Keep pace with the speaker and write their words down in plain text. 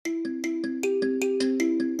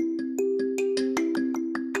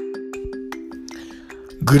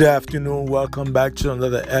Good afternoon. Welcome back to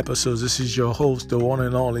another episode. This is your host, the one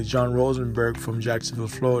and only John Rosenberg from Jacksonville,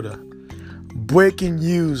 Florida. Breaking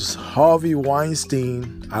news. Harvey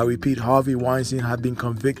Weinstein, I repeat, Harvey Weinstein had been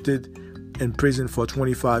convicted in prison for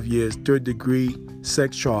 25 years, third-degree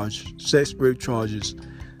sex rape charges.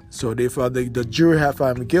 So they found the jury had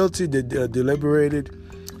found him guilty. They deliberated.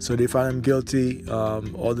 So they found him guilty.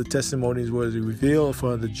 All the testimonies were revealed in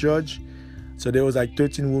front of the judge. So there was like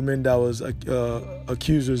 13 women that was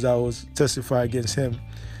accusers that was testifying against him.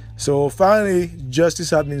 So finally,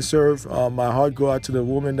 justice had been served. My heart go out to the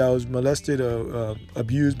woman that was molested or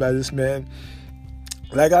abused by this man.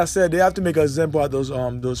 Like I said, they have to make an example of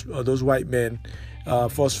those white men.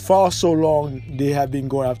 For far so long, they have been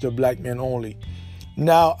going after black men only.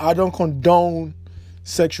 Now, I don't condone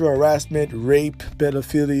sexual harassment, rape,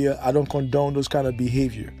 pedophilia. I don't condone those kind of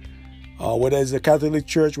behavior. Whether it's the Catholic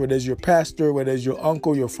Church, whether it's your pastor, whether it's your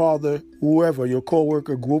uncle, your father, whoever, your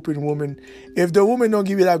co-worker, groping woman. If the woman don't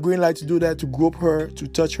give you that green light to do that, to grope her, to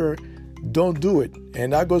touch her, don't do it.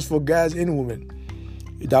 And that goes for guys and women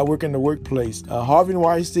that work in the workplace. Harvey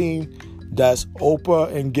Weinstein, that's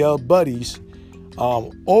Oprah and Gail buddies.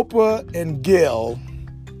 Oprah and Gail,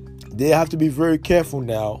 they have to be very careful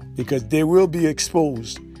now because they will be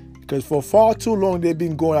exposed. Because for far too long, they've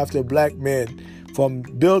been going after black men. From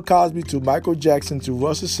Bill Cosby to Michael Jackson to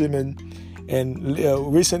Russell Simmons and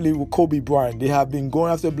recently with Kobe Bryant. They have been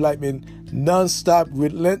going after black men non-stop,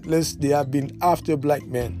 relentless. They have been after black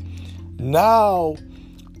men. Now,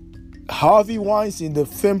 Harvey Weinstein, the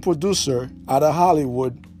film producer out of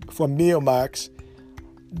Hollywood from Miramax,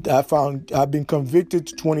 have been convicted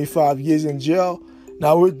to 25 years in jail.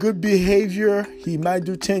 Now, with good behavior, he might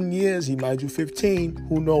do 10 years, he might do 15,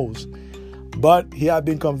 who knows. But he had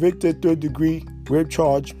been convicted, third-degree rape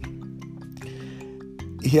charge.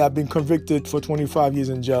 He had been convicted for 25 years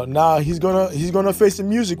in jail. Now he's gonna face the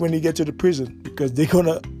music when he gets to the prison because they're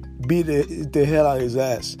gonna beat the hell out of his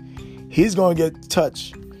ass. He's gonna get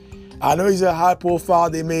touched. I know he's a high profile.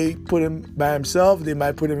 They may put him by himself. They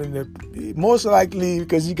might put him most likely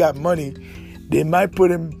because he got money. They might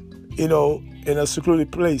put him, in a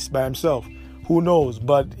secluded place by himself. Who knows?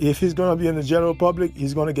 But if he's going to be in the general public,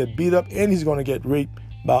 he's going to get beat up and he's going to get raped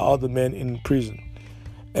by other men in prison.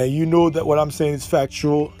 And you know that what I'm saying is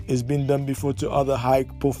factual. It's been done before to other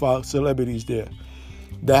high-profile celebrities there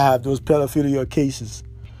that have those pedophilia cases.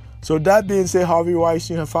 So that being said, Harvey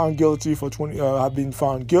Weinstein have been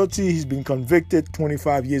found guilty. He's been convicted,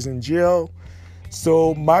 25 years in jail.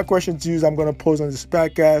 So my question to you is I'm going to pose on this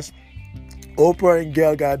podcast. Oprah and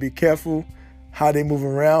Gail got to be careful how they move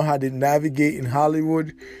around, how they navigate in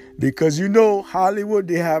Hollywood, because Hollywood,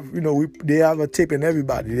 they have they have a tip in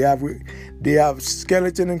everybody. They have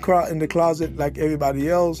skeleton in the closet like everybody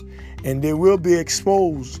else, and they will be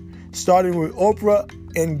exposed. Starting with Oprah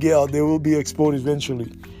and Gail, they will be exposed eventually.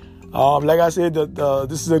 Like I said,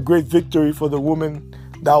 this is a great victory for the woman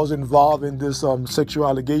that was involved in this sexual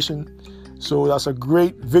allegation. So that's a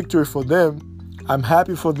great victory for them. I'm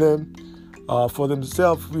happy for them. For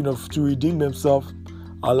themselves, to redeem themselves.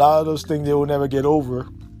 A lot of those things they will never get over.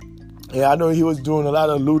 And I know he was doing a lot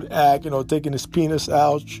of lewd act, taking his penis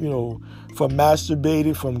out, from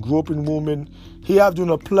masturbating, from groping women. He have done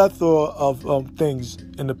a plethora of things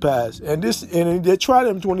in the past. And they tried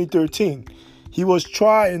him in 2013. He was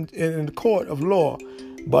tried in the court of law,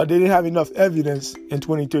 but they didn't have enough evidence in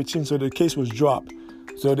 2013, so the case was dropped.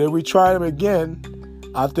 So they retried him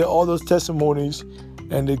again after all those testimonies.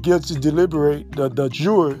 And the the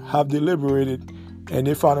jury have deliberated, and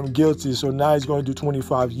they found him guilty. So now he's going to do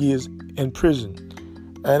 25 years in prison.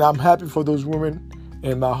 And I'm happy for those women,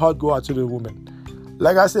 and my heart go out to the women.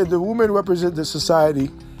 Like I said, the women represent the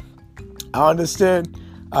society. I understand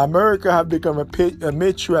America have become a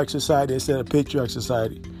matriarch society instead of patriarch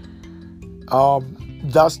society.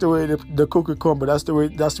 That's the way the cookie crumbles. That's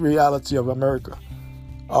the reality of America.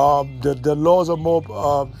 The laws are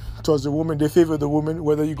more towards the woman. They favor the woman,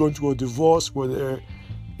 whether you're going to a divorce,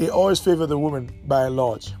 it always favor the woman by and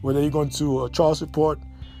large. Whether you're going to a child support,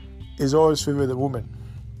 it always favor the woman.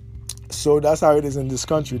 So that's how it is in this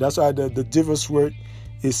country. That's why the divorce rate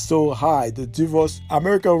is so high.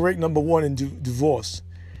 America ranked number one in divorce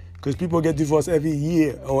because people get divorced every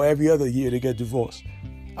year or every other year. They get divorced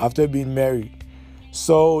after being married.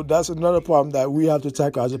 So that's another problem that we have to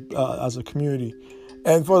tackle as a community.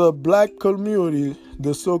 And for the black community,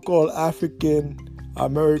 the so-called African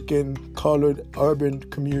American colored urban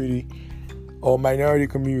community or minority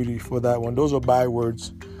community for that one, those are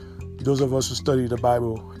bywords. Those of us who study the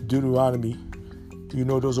Bible, Deuteronomy,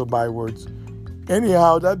 those are bywords.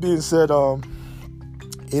 Anyhow, that being said,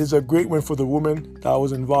 it is a great win for the woman that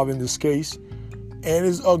was involved in this case. And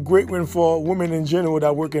it's a great win for women in general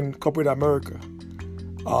that work in corporate America.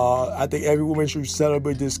 I think every woman should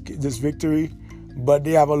celebrate this victory, but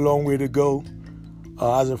they have a long way to go.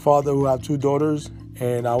 As a father who have 2 daughters,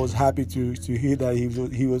 and I was happy to hear that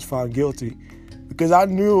he was found guilty, because I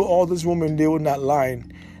knew all these women, they were not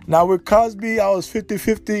lying. Now with Cosby, I was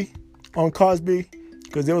 50-50 on Cosby,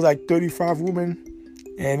 because there was like 35 women,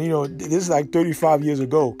 and this is like 35 years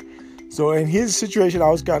ago. So in his situation,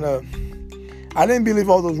 I didn't believe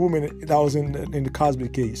all those women that was in the Cosby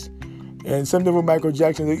case. And same thing with Michael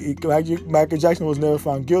Jackson. Michael Jackson was never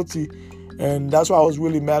found guilty, and that's why I was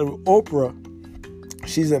really mad with Oprah.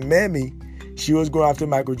 She's a mammy. She was going after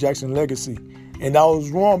Michael Jackson's legacy, and that was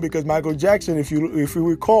wrong, because Michael Jackson, if you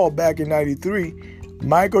recall, back in '93,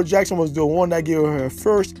 Michael Jackson was the one that gave her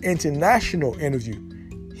first international interview.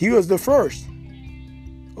 He was the first.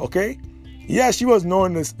 Okay, yeah, she was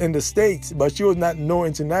known in the States, but she was not known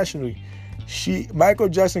internationally. Michael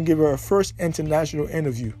Jackson gave her her first international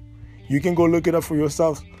interview. You can go look it up for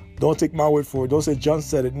yourself. Don't take my word for it. Don't say John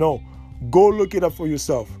said it. No, go look it up for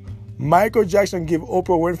yourself. Michael Jackson gave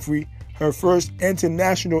Oprah Winfrey her first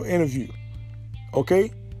international interview.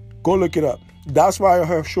 Okay? Go look it up. That's why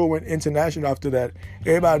her show went international after that.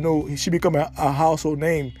 Everybody know she became a household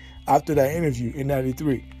name after that interview in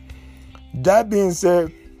 '93. That being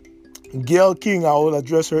said, Gayle King, I will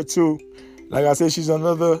address her too. Like I said, she's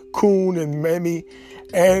another coon and mammy.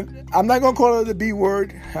 And I'm not going to call her the B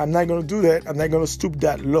word. I'm not going to do that. I'm not going to stoop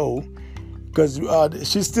that low. Because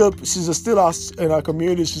she's still us in our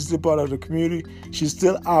community. She's still part of the community. She's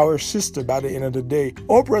still our sister by the end of the day.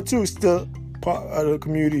 Oprah, too, is still part of the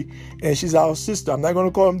community. And she's our sister. I'm not going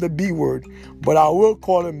to call them the B word. But I will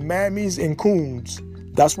call them mammies and coons.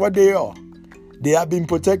 That's what they are. They have been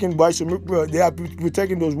protecting those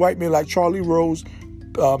white men like Charlie Rose,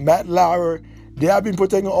 Matt Lauer. They have been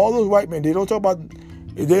protecting all those white men. They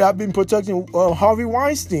have been protecting Harvey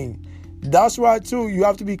Weinstein. That's why, too, you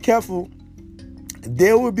have to be careful.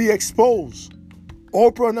 They will be exposed.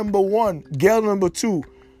 Oprah, number 1, Gayle, number 2.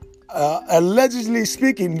 Allegedly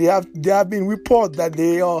speaking, there have been reports that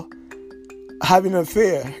they are having an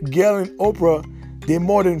affair. Gayle and Oprah, they're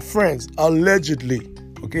more than friends. Allegedly.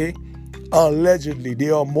 Okay? Allegedly, they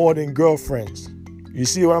are more than girlfriends. You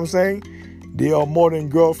see what I'm saying? They are more than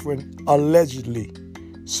girlfriends, allegedly.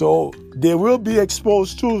 So they will be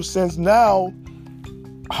exposed too, since now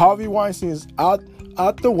Harvey Weinstein is out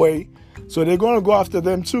the way. So they're going to go after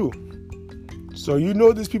them too. So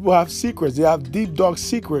these people have secrets. They have deep, dark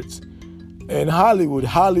secrets in Hollywood.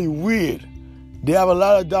 Hollywood. They have a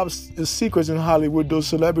lot of dark secrets in Hollywood. Those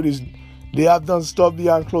celebrities, they have done stuff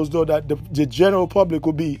behind closed doors that the general public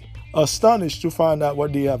will be astonished to find out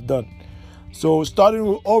what they have done. So starting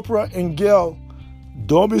with Oprah and Gayle,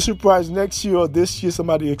 don't be surprised next year or this year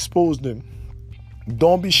somebody exposed them.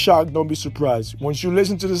 Don't be shocked. Don't be surprised. Once you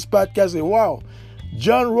listen to this podcast, say, wow,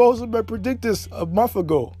 John Rosenberg predicted this a month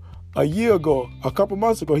ago, a year ago, a couple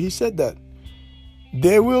months ago. He said that.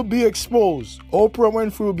 They will be exposed. Oprah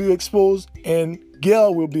Winfrey will be exposed, and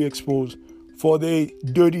Gayle will be exposed for the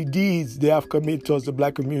dirty deeds they have committed towards the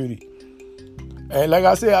black community. And like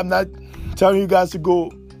I said, I'm not telling you guys to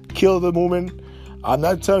go kill the woman. I'm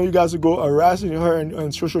not telling you guys to go harassing her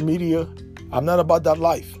on social media. I'm not about that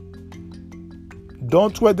life.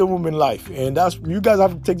 Don't threaten the woman's life. And you guys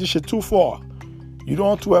have to take this shit too far. You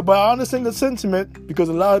don't threaten. But I understand the sentiment, because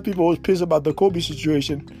a lot of people was pissed about the Kobe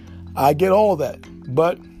situation. I get all that.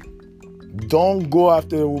 But don't go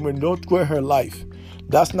after the woman. Don't threaten her life.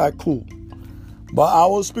 That's not cool. But I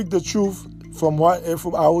will speak the truth I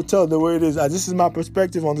will tell the way it is. This is my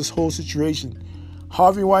perspective on this whole situation.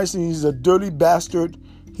 Harvey Weinstein is a dirty bastard.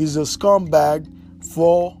 He's a scumbag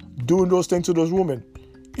for doing those things to those women.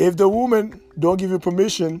 If the woman don't give you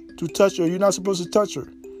permission to touch her, you're not supposed to touch her.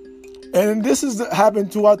 And this is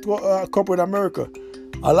happened throughout corporate America.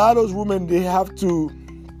 A lot of those women, they have to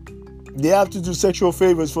do sexual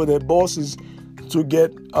favors for their bosses to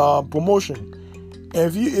get promotion.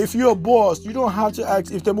 And if you're a boss, you don't have to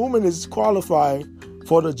ask if the woman is qualified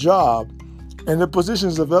for the job and the position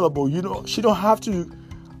is available. She don't have to,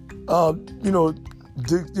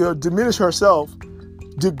 diminish herself,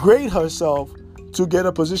 degrade herself to get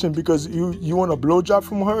a position because you want a blowjob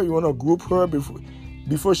from her, you want to group her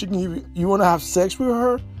before she can you want to have sex with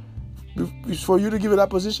her for you to give her that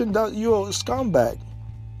position. That you're a scumbag.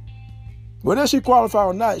 Whether she qualified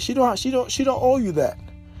or not, she don't owe you that.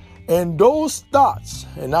 And those thoughts,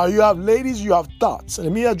 and now you have ladies, you have thoughts.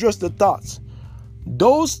 Let me address the thoughts.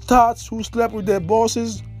 Those thoughts who slept with their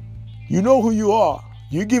bosses, you know who you are.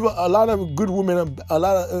 You give a lot of good women a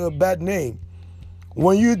lot of bad name.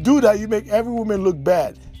 When you do that, you make every woman look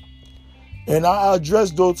bad. And I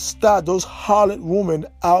address those harlot women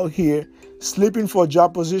out here sleeping for a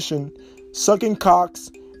job position, sucking cocks,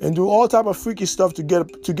 and do all type of freaky stuff to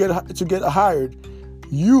get hired.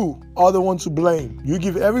 You are the one to blame. You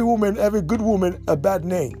give every good woman a bad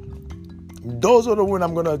name. Those are the women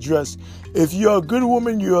I'm going to address. If you're a good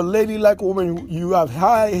woman, you're a ladylike woman, you have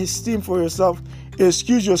high esteem for yourself,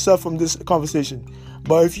 excuse yourself from this conversation.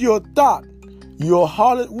 But if you're a thought, you're a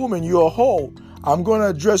harlot woman, you're a hoe, I'm going to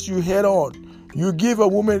address you head on. You give a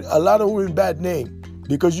lot of women bad name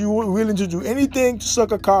because you were willing to do anything to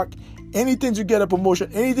suck a cock, anything to get a promotion,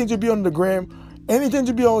 anything to be on the gram, anything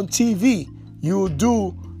to be on TV. You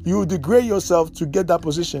will degrade yourself to get that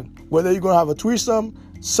position. Whether you're going to have a threesome,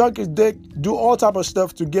 suck his dick, do all type of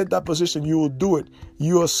stuff to get that position, you will do it.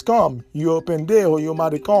 You're a scum, you're a pendejo, you're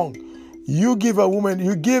maricon. You give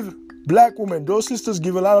black women, those sisters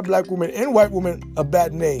give a lot of black women and white women a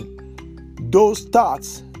bad name. Those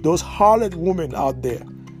thoughts, those harlot women out there,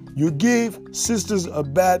 you give sisters a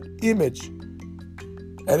bad image.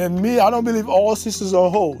 And in me, I don't believe all sisters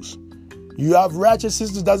are hoes. You have ratchet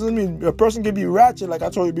sisters, doesn't mean a person can be ratchet, like I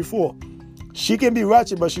told you before. She can be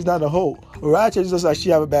ratchet, but she's not a hoe. Ratchet is just like she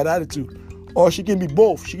have a bad attitude. Or she can be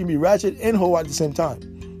both. She can be ratchet and hoe at the same time.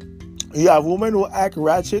 You have women who act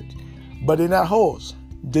ratchet, but they're not hoes.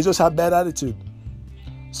 They just have bad attitude.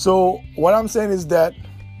 So what I'm saying is that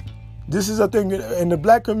this is a thing in the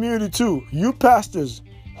black community too. You pastors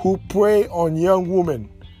who prey on young women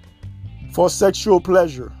for sexual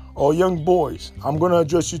pleasure, or young boys, I'm going to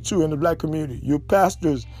address you too in the black community. You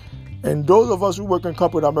pastors and those of us who work in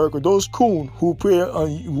corporate America, those coon who prey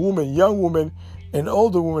on young women and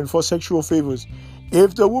older women for sexual favors.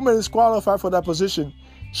 If the woman is qualified for that position,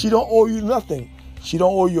 she don't owe you nothing. She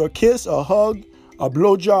don't owe you a kiss, a hug, a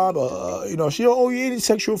blowjob, she don't owe you any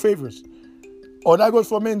sexual favors. Or that goes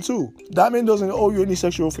for men too. That man doesn't owe you any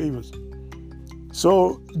sexual favors.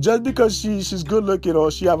 So just because she's good looking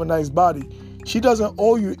or she have a nice body, she doesn't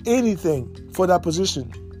owe you anything for that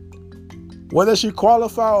position. Whether she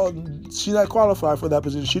qualified or she not qualified for that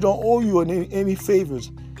position, she don't owe you any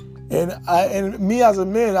favors. And me as a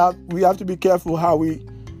man, we have to be careful how we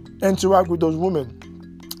interact with those women.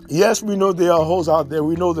 Yes, we know there are hoes out there.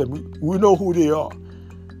 We know them. We know who they are.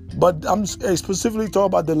 But I'm specifically talking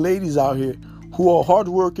about the ladies out here who are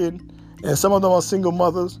hardworking, and some of them are single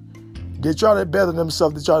mothers. They try to better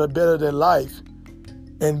themselves. They try to better their life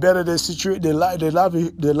and better their situation,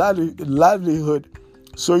 their livelihood.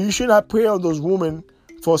 So you should not prey on those women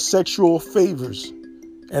for sexual favors.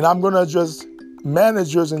 And I'm going to address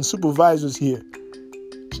managers and supervisors here.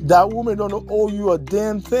 That woman don't owe you a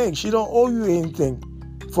damn thing. She don't owe you anything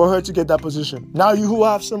for her to get that position. Now you who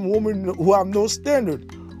have some women who have no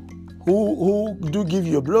standard, who do give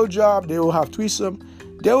you a blowjob, they will have threesome,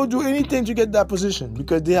 they will do anything to get that position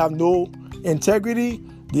because they have no integrity,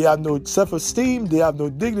 they have no self-esteem, they have no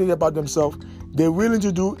dignity about themselves. They're willing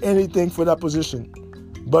to do anything for that position.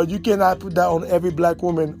 But you cannot put that on every black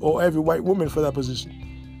woman or every white woman for that position.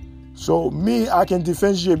 So me, I can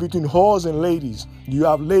differentiate between whores and ladies. You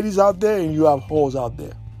have ladies out there and you have whores out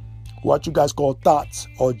there. What you guys call thoughts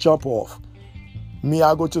or jump off. Me,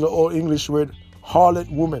 I go to the old English word harlot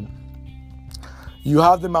woman. You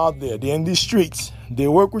have them out there. They're in these streets. They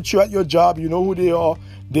work with you at your job. You know who they are.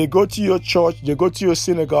 They go to your church. They go to your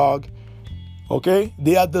synagogue. Okay?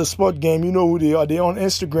 They at the sport game. You know who they are. They're on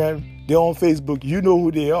Instagram. They're on Facebook. You know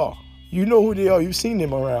who they are. You know who they are. You've seen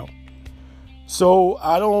them around. So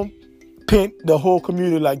I don't paint the whole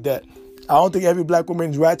community like that. I don't think every black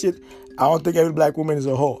woman is ratchet. I don't think every black woman is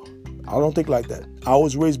a whore. I don't think like that. I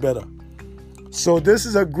was raised better. So this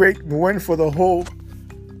is a great win for the whole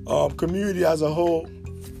community as a whole,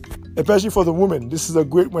 especially for the women. This is a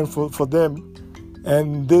great win for them.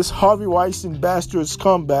 And this Harvey Weinstein bastard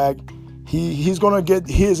scumbag, he's going to get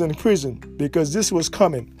his in prison because this was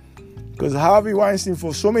coming. Because Harvey Weinstein,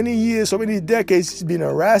 for so many years, so many decades, he's been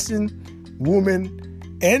harassing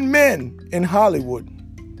women and men in Hollywood.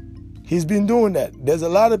 He's been doing that. There's a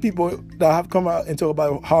lot of people that have come out and talk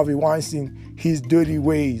about Harvey Weinstein, his dirty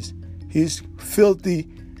ways, his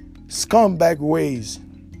filthy scumbag ways.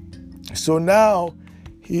 So now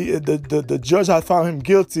the judge has found him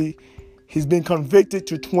guilty. He's been convicted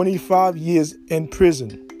to 25 years in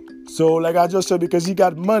prison. So like I just said, because he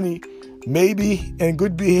got money, maybe in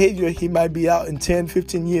good behavior, he might be out in 10,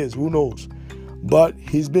 15 years. Who knows? But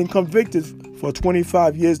he's been convicted for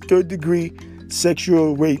 25 years, third-degree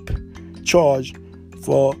sexual rape charge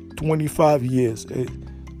for 25 years.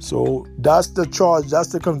 So that's the charge. That's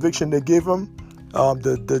the conviction they gave him.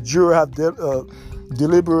 The jury have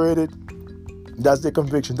deliberated. That's the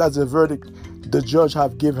conviction. That's the verdict the judge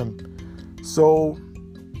have given him. So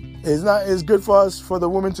It's good for us, for the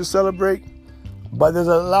women, to celebrate. But there's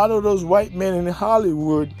a lot of those white men in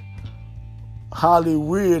Hollywood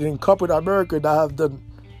and corporate America that have done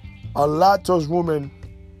a lot to those women,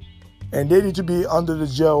 and they need to be under the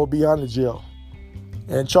jail or beyond the jail.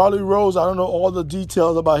 And Charlie Rose, I don't know all the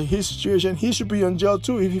details about his situation. He should be in jail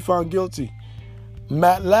too if he found guilty.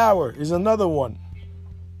 Matt Lauer is another one.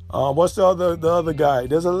 What's the other guy?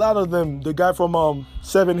 There's a lot of them. The guy from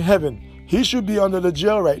Seven Heaven. He should be under the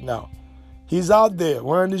jail right now. He's out there.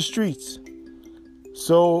 We're in the streets.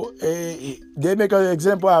 So they make an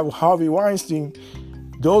example of Harvey Weinstein.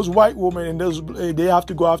 Those white women, and they have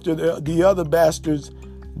to go after the other bastards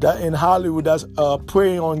that in Hollywood that's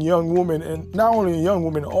preying on young women, and not only young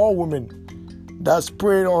women, all women that's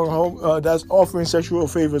preying on that's offering sexual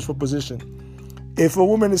favors for position. If a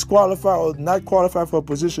woman is qualified or not qualified for a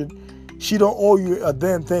position, she don't owe you a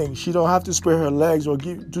damn thing. She don't have to spread her legs or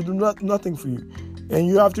do nothing for you. And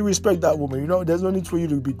you have to respect that woman. There's no need for you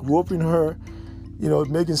to be groping her,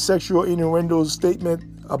 making sexual innuendo statement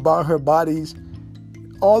about her bodies.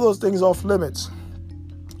 All those things off limits.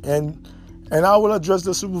 And I will address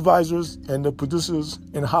the supervisors and the producers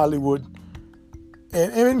in Hollywood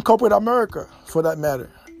and in corporate America, for that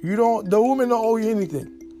matter. The woman don't owe you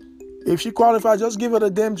anything. If she qualifies, just give her the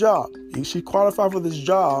damn job. If she qualifies for this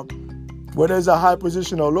job, whether it's a high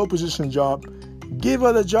position or low position job, give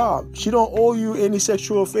her the job. She don't owe you any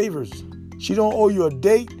sexual favors. She don't owe you a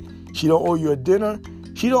date. She don't owe you a dinner.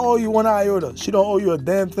 She don't owe you one iota. She don't owe you a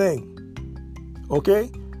damn thing. Okay?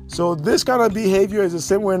 So this kind of behavior is the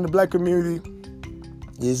same way in the black community,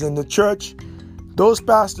 is in the church. Those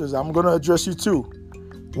pastors, I'm going to address you too.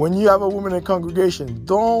 When you have a woman in congregation,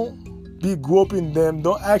 don't be groping them.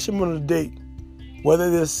 Don't ask them on a date,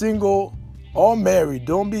 whether they're single or married.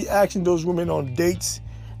 Don't be asking those women on dates.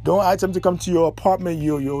 Don't ask them to come to your apartment,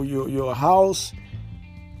 your house.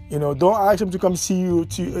 Don't ask them to come see you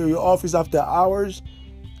to your office after hours.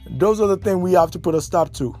 Those are the things we have to put a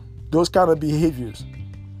stop to. Those kind of behaviors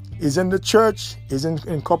is in the church, is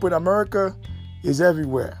in corporate America, is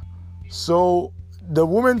everywhere. So the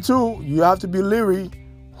women too, you have to be leery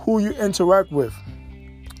who you interact with.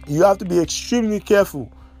 You have to be extremely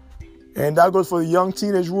careful. And that goes for the young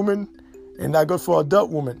teenage woman, and that goes for adult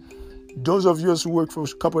women. Those of you who work for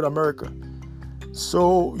corporate America.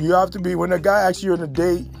 So you have to be, when a guy asks you on a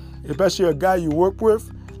date, especially a guy you work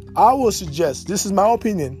with, I will suggest, this is my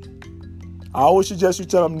opinion, I always suggest you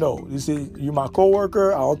tell him no. You say, you're my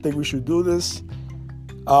coworker, I don't think we should do this.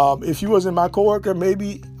 If you wasn't my coworker,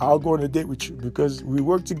 maybe I'll go on a date with you because we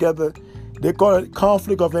work together. They call it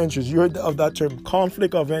conflict of interest. You heard of that term,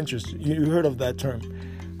 conflict of interest. You heard of that term.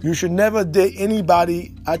 You should never date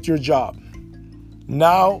anybody at your job.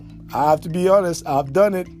 Now, I have to be honest, I've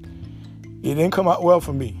done it. It didn't come out well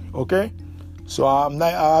for me, okay? So I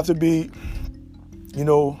have to be,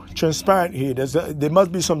 transparent here. There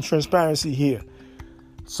must be some transparency here.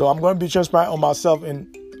 So I'm going to be transparent on myself and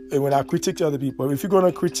when I critique other people. If you're going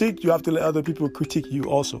to critique, you have to let other people critique you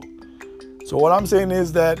also. So what I'm saying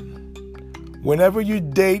is that whenever you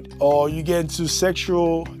date or you get into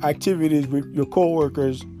sexual activities with your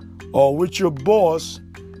coworkers or with your boss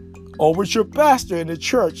or with your pastor in the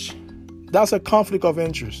church, that's a conflict of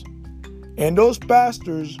interest. And those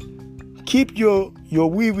pastors, keep your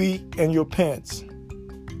wee-wee in your pants.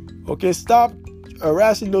 Okay, stop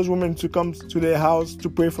harassing those women to come to their house to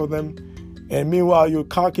pray for them. And meanwhile, your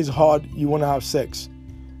cock is hard, you want to have sex.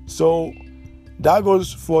 So that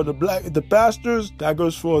goes for the pastors, that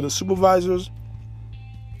goes for the supervisors,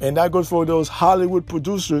 and that goes for those Hollywood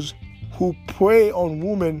producers who prey on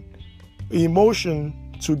women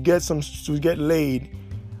emotion to get laid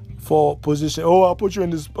for position. Oh, I'll put you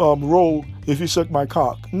in this role if you suck my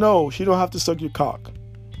cock. No, she don't have to suck your cock,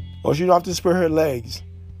 or she don't have to spread her legs.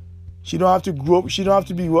 She don't have to grow. She don't have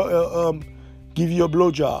to be give you a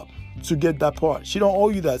blowjob to get that part. She don't owe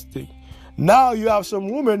you that thing. Now you have some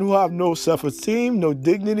women who have no self-esteem, no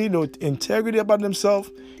dignity, no integrity about themselves.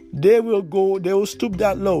 They will stoop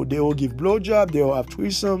that low. They will give blowjob. They will have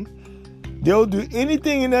threesome. They will do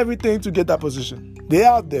anything and everything to get that position. They're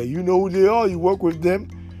out there. You know who they are. You work with them.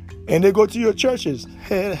 And they go to your churches.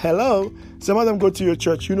 Hello. Some of them go to your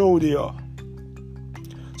church. You know who they are.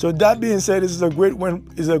 So that being said, this is a great win.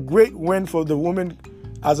 It's a great win for the woman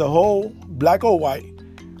as a whole, black or white.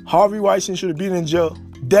 Harvey Weinstein should have been in jail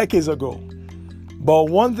decades ago. But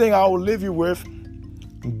one thing I will leave you with,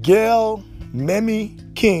 Gayle Mamie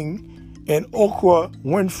King and Oprah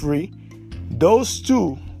Winfrey, those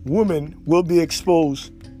two women will be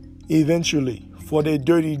exposed eventually for their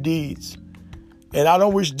dirty deeds. And I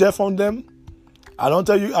don't wish death on them.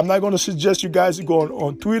 I'm not going to suggest you guys to go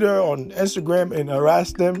on Twitter, on Instagram, and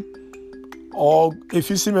harass them. Or if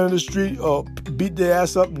you see me on the street, or beat their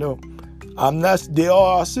ass up. No, I'm not. They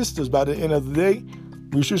are our sisters. By the end of the day,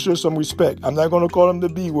 we should show some respect. I'm not going to call them the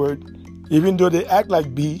B word, even though they act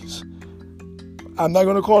like B's. I'm not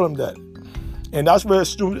going to call them that. And that's where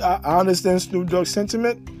I understand Snoop Dogg's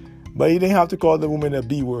sentiment, but he didn't have to call the woman a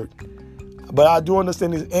B word. But I do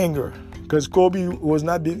understand his anger, because Kobe was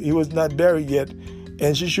not buried yet,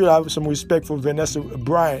 and she should have some respect for Vanessa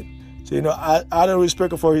Bryant. So, out of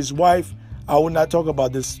respect for his wife, I will not talk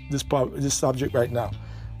about this subject right now.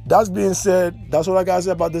 That being said, that's what I got to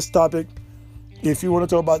say about this topic. If you want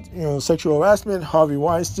to talk about sexual harassment, Harvey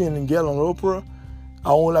Weinstein and Gail on Oprah,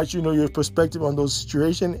 I would like you to know your perspective on those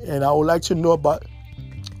situations, and I would like to know about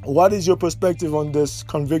what is your perspective on this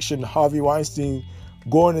conviction, Harvey Weinstein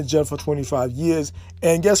going to jail for 25 years.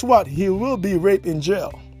 And guess what? He will be raped in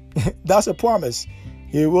jail. That's a promise.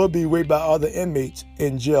 He will be raped by other inmates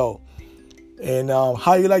in jail. And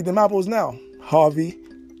how you like them apples now, Harvey?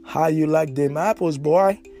 How you like them apples,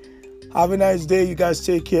 boy? Have a nice day. You guys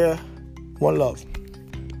take care. One love.